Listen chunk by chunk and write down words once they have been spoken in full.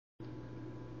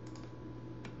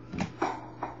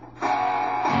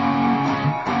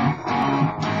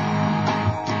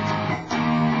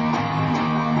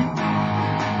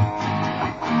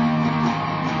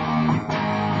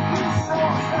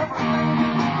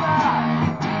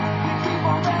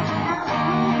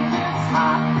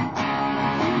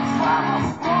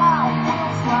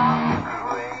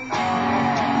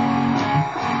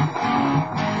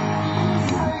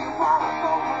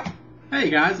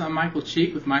I'm Michael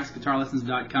Cheek with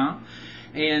Mike'sGuitarLessons.com,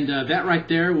 and that right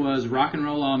there was Rock and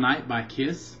Roll All Night by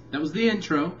Kiss. That was the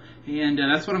intro, and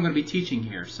that's what I'm going to be teaching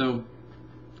here. So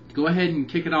go ahead and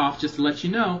kick it off. Just to let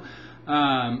you know,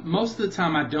 most of the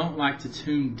time I don't like to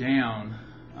tune down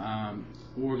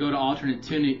or go to alternate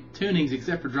tunings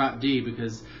except for drop D,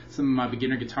 because some of my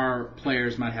beginner guitar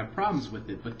players might have problems with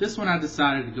it. But this one I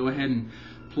decided to go ahead and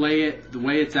play it the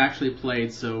way it's actually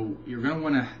played. So you're going to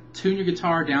want to tune your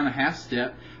guitar down a half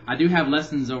step. I do have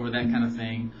lessons over that kind of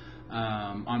thing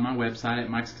on my website at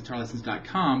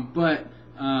Mike'sGuitarLessons.com, but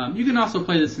you can also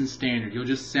play this in standard. You'll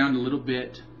just sound a little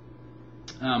bit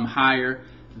higher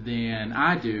than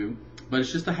I do, but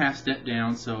it's just a half step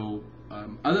down. So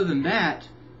other than that,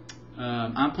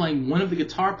 I'm playing one of the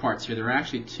guitar parts here. There are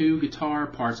actually two guitar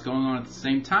parts going on at the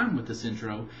same time with this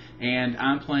intro, and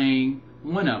I'm playing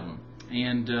one of them.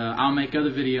 And I'll make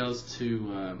other videos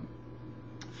to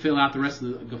fill out the rest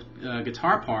of the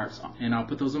guitar parts, and I'll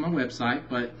put those on my website.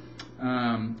 But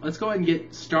let's go ahead and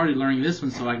get started learning this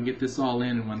one so I can get this all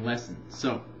in one lesson.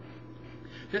 So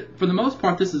for the most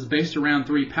part, this is based around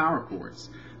three power chords.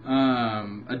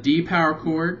 A D power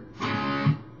chord,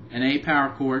 an A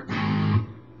power chord, and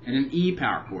an E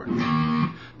power chord.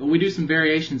 But we do some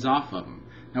variations off of them.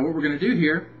 Now what we're going to do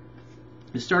here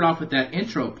is start off with that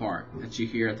intro part that you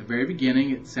hear at the very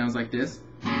beginning. It sounds like this.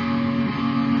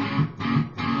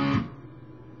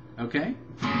 Okay?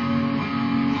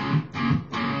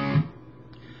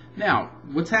 Now,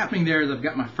 what's happening there is I've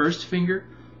got my first finger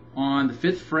on the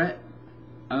 5th fret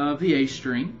of the A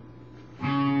string.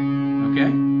 Okay?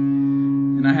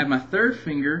 And I have my 3rd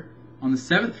finger on the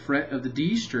 7th fret of the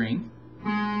D string.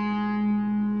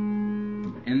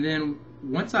 And then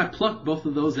once I pluck both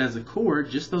of those as a chord,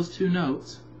 just those two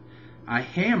notes, I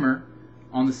hammer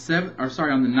on the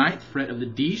 9th fret of the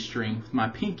D string with my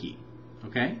pinky.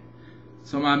 Okay?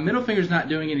 So my middle finger's not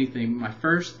doing anything. My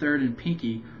 1st, 3rd, and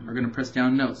pinky are going to press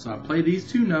down notes. So I play these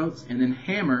two notes and then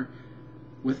hammer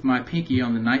with my pinky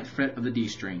on the 9th fret of the D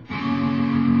string.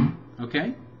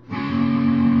 Okay?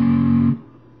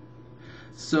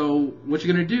 So what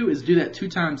you're going to do is do that 2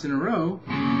 times in a row,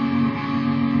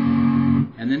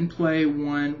 and then play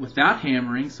one without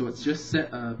hammering, so it's just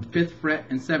 5th fret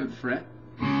and 7th fret.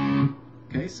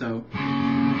 Okay, so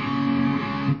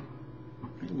a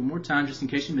little more time just in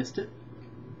case you missed it.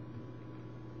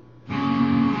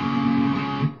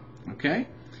 Okay,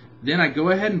 then I go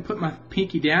ahead and put my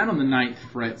pinky down on the 9th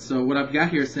fret. So what I've got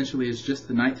here essentially is just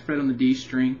the 9th fret on the D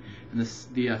string and the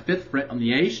 5th fret on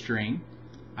the A string.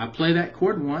 I play that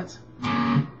chord once,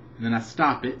 and then I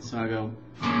stop it, so I go,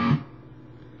 and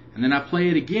then I play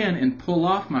it again and pull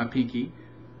off my pinky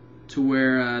to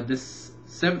where this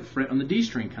 7th fret on the D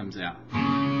string comes out.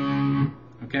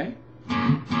 Okay?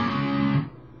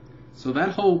 So that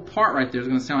whole part right there is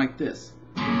going to sound like this.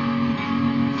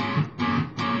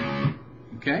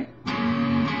 Okay?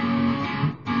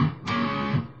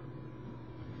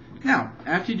 Now,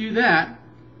 after you do that,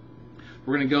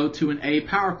 we're going to go to an A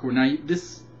power chord. Now,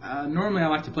 this normally I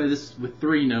like to play this with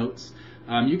 3 notes.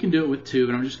 You can do it with 2,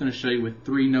 but I'm just going to show you with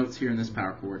 3 notes here in this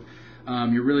power chord.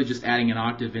 You're really just adding an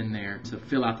octave in there to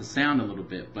fill out the sound a little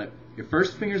bit. But your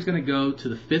first finger is going to go to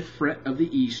the 5th fret of the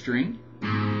E string.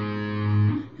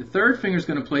 Your 3rd finger is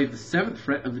going to play the 7th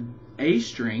fret of the A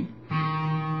string.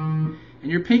 And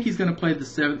your pinky is going to play the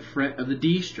 7th fret of the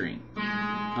D string.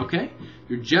 Okay?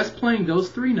 You're just playing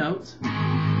those 3 notes.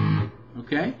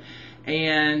 Okay?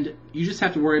 And you just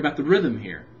have to worry about the rhythm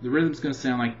here. The rhythm's going to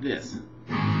sound like this.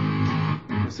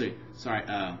 Let's see. Sorry.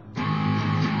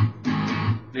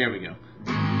 There we go.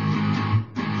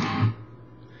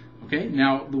 Okay,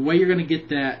 now the way you're going to get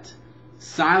that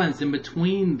silence in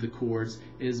between the chords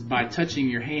is by touching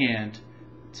your hand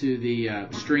to the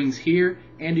strings here,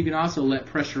 and you can also let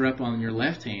pressure up on your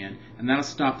left hand, and that'll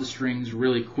stop the strings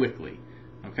really quickly.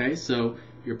 Okay, so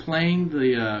you're playing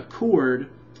the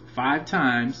chord 5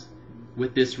 times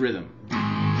with this rhythm.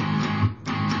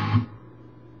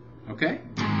 Okay?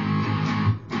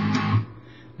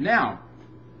 Now,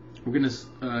 we're going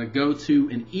to go to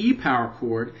an E power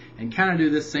chord and kind of do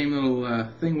this same little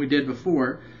thing we did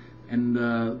before. And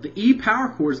the E power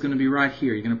chord is going to be right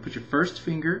here. You're going to put your first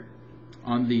finger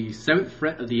on the 7th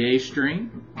fret of the A string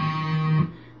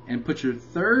and put your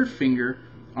 3rd finger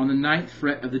on the 9th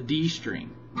fret of the D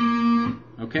string.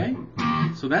 Okay?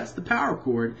 So that's the power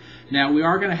chord. Now we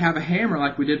are going to have a hammer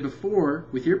like we did before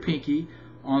with your pinky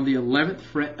on the 11th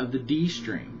fret of the D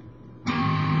string.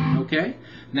 Okay?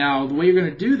 Now the way you're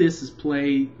going to do this is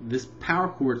play this power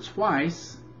chord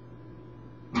twice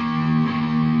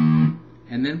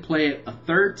and then play it a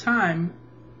 3rd time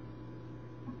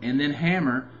and then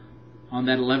hammer on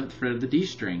that 11th fret of the D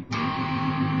string.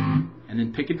 And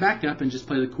then pick it back up and just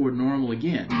play the chord normal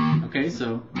again. Okay,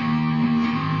 so,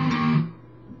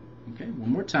 okay, one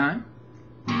more time.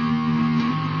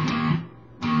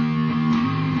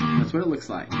 That's what it looks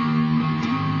like.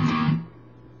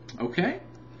 Okay,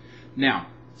 now,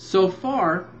 so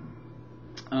far,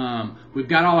 we've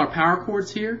got all our power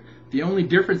chords here. The only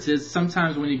difference is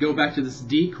sometimes when you go back to this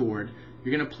D chord,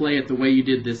 you're going to play it the way you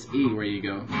did this E, where you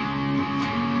go.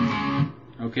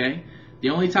 Okay? The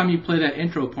only time you play that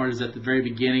intro part is at the very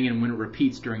beginning and when it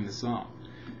repeats during the song.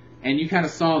 And you kind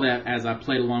of saw that as I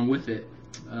played along with it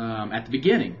at the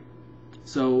beginning.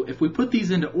 So if we put these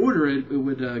into order, it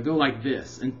would go like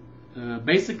this. And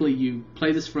basically you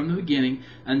play this from the beginning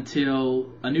until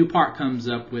a new part comes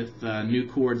up with new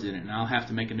chords in it. And I'll have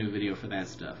to make a new video for that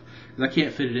stuff, because I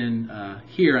can't fit it in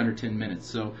here under 10 minutes.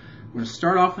 So we're going to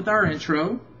start off with our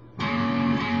intro.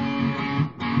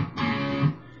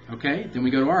 Okay, then we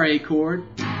go to our A chord,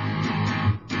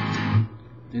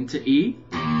 then to E,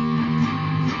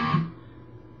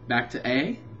 back to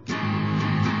A,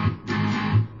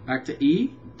 back to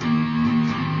E,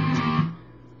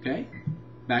 okay,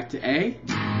 back to A,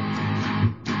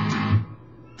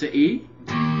 to E,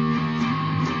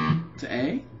 to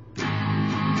A,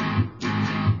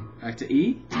 back to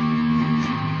E.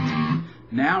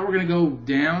 Now we're going to go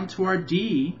down to our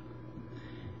D,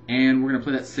 and we're going to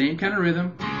play that same kind of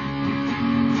rhythm.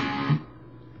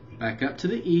 Back up to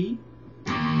the E,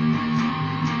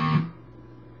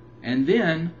 and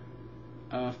then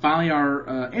finally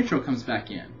our intro comes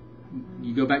back in.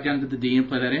 You go back down to the D and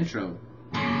play that intro,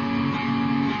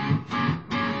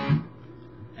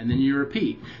 and then you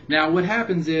repeat. Now what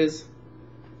happens is,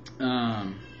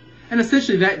 and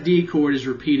essentially that D chord is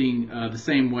repeating the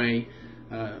same way.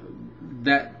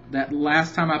 That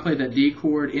last time I played that D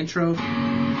chord intro,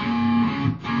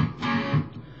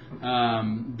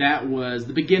 that was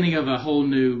the beginning of a whole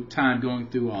new time going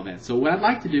through all that. So what I'd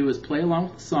like to do is play along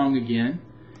with the song again,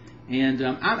 and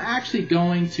I'm actually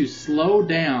going to slow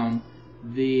down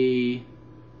the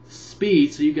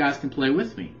speed so you guys can play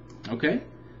with me. Okay?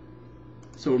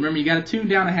 So remember, you got to tune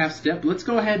down a half step. Let's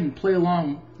go ahead and play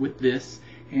along with this,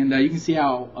 and you can see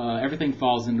how everything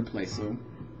falls into place. So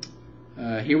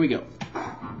here we go.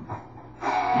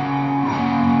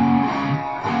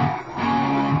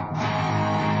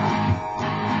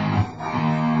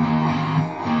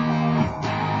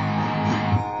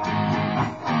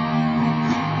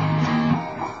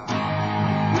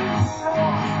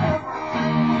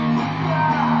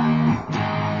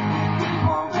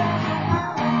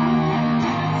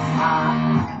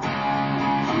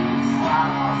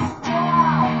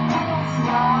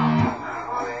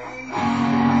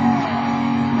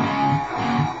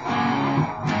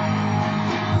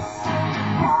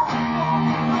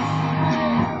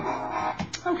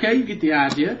 Okay, you get the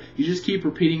idea. You just keep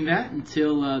repeating that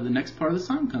until the next part of the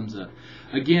song comes up.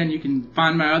 Again, you can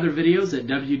find my other videos at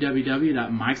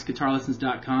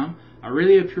www.mikesguitarlessons.com. I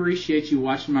really appreciate you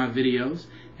watching my videos,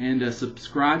 and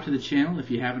subscribe to the channel if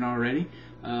you haven't already.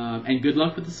 And good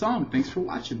luck with the song. Thanks for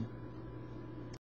watching.